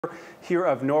Here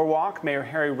of Norwalk, Mayor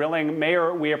Henry Rilling.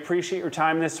 Mayor, we appreciate your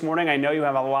time this morning. I know you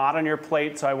have a lot on your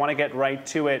plate, so I want to get right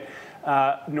to it.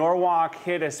 Norwalk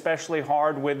hit especially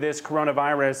hard with this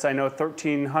coronavirus. I know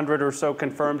 1,300 or so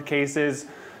confirmed cases,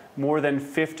 more than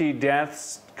 50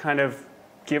 deaths. Kind of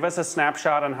give us a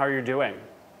snapshot on how you're doing.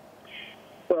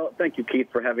 Well, thank you, Keith,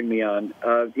 for having me on.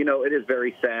 It is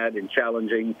very sad and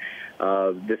challenging.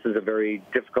 This is a very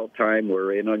difficult time.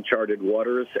 We're in uncharted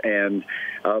waters, and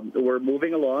we're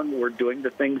moving along. We're doing the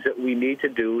things that we need to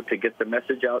do to get the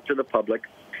message out to the public,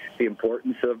 the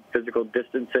importance of physical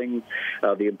distancing,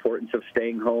 the importance of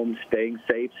staying home, staying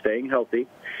safe, staying healthy.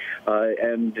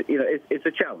 It's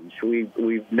a challenge.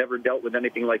 We've never dealt with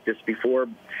anything like this before,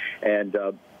 and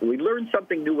we learn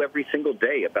something new every single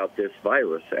day about this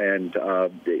virus. And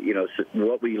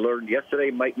what we learned yesterday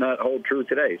might not hold true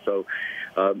today. So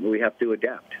we have to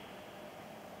adapt.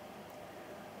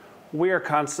 We are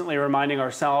constantly reminding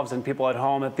ourselves and people at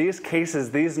home that these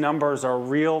cases, these numbers are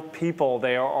real people.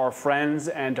 They are our friends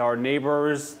and our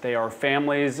neighbors. They are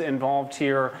families involved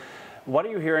here. What are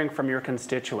you hearing from your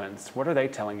constituents? What are they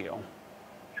telling you?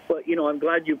 Well, I'm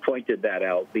glad you pointed that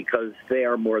out, because they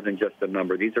are more than just a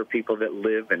number. These are people that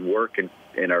live and work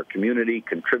in our community,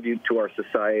 contribute to our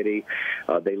society.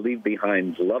 They leave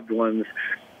behind loved ones.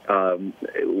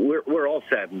 We're all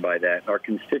saddened by that. Our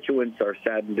constituents are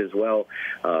saddened as well.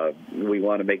 We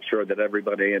want to make sure that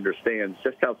everybody understands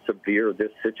just how severe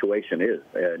this situation is.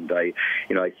 And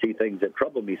I see things that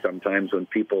trouble me sometimes when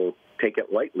people take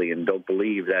it lightly and don't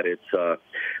believe that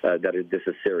this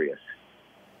is serious.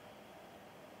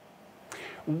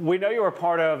 We know you were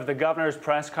part of the governor's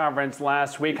press conference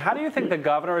last week. How do you think the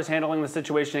governor is handling the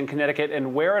situation in Connecticut,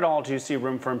 and where at all do you see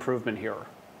room for improvement here?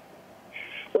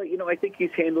 Well, I think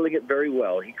he's handling it very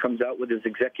well. He comes out with his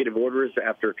executive orders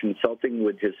after consulting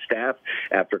with his staff,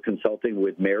 after consulting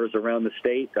with mayors around the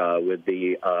state, with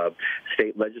the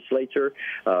state legislature.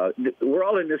 We're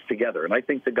all in this together, and I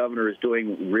think the governor is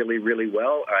doing really, really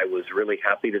well. I was really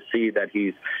happy to see that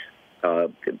he's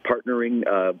partnering,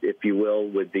 if you will,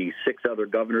 with the 6 other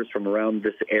governors from around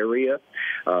this area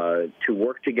to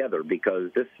work together,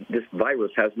 because this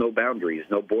virus has no boundaries,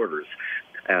 no borders.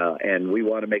 And we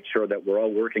want to make sure that we're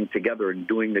all working together and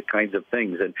doing the kinds of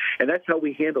things. And that's how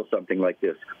we handle something like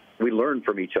this. We learn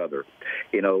from each other.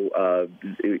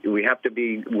 We have to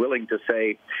be willing to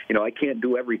say, I can't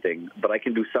do everything, but I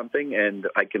can do something, and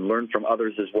I can learn from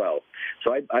others as well.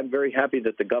 So I'm very happy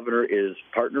that the governor is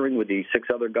partnering with the 6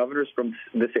 other governors from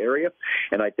this area,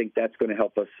 and I think that's going to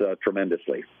help us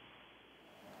tremendously.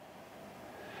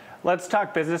 Let's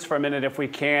talk business for a minute if we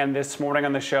can. This morning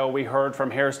on the show, we heard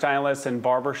from hairstylists and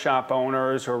barbershop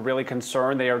owners who are really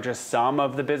concerned. They are just some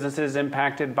of the businesses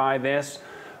impacted by this.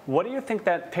 What do you think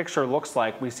that picture looks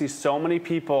like? We see so many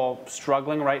people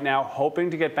struggling right now, hoping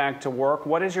to get back to work.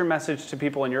 What is your message to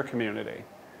people in your community?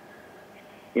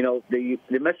 The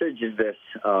message is this.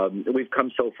 We've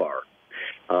come so far.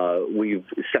 We've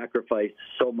sacrificed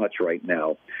so much right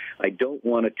now. I don't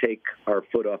want to take our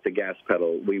foot off the gas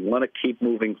pedal. We want to keep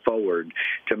moving forward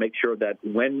to make sure that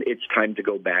when it's time to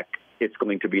go back, it's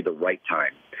going to be the right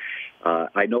time.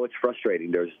 I know it's frustrating.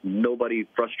 There's nobody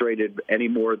frustrated any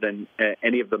more than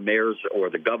any of the mayors or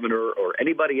the governor or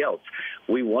anybody else.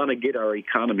 We want to get our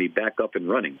economy back up and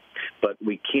running, but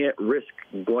we can't risk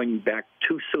going back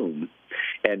too soon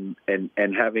and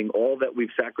having all that we've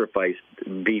sacrificed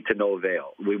be to no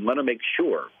avail. We want to make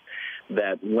sure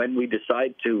that when we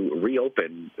decide to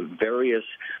reopen various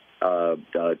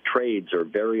trades or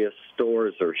various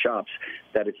stores or shops,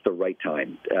 that it's the right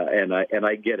time. And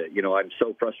I get it. I'm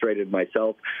so frustrated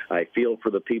myself. I feel for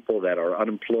the people that are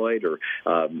unemployed or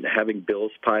having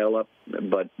bills pile up,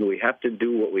 but we have to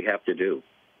do what we have to do.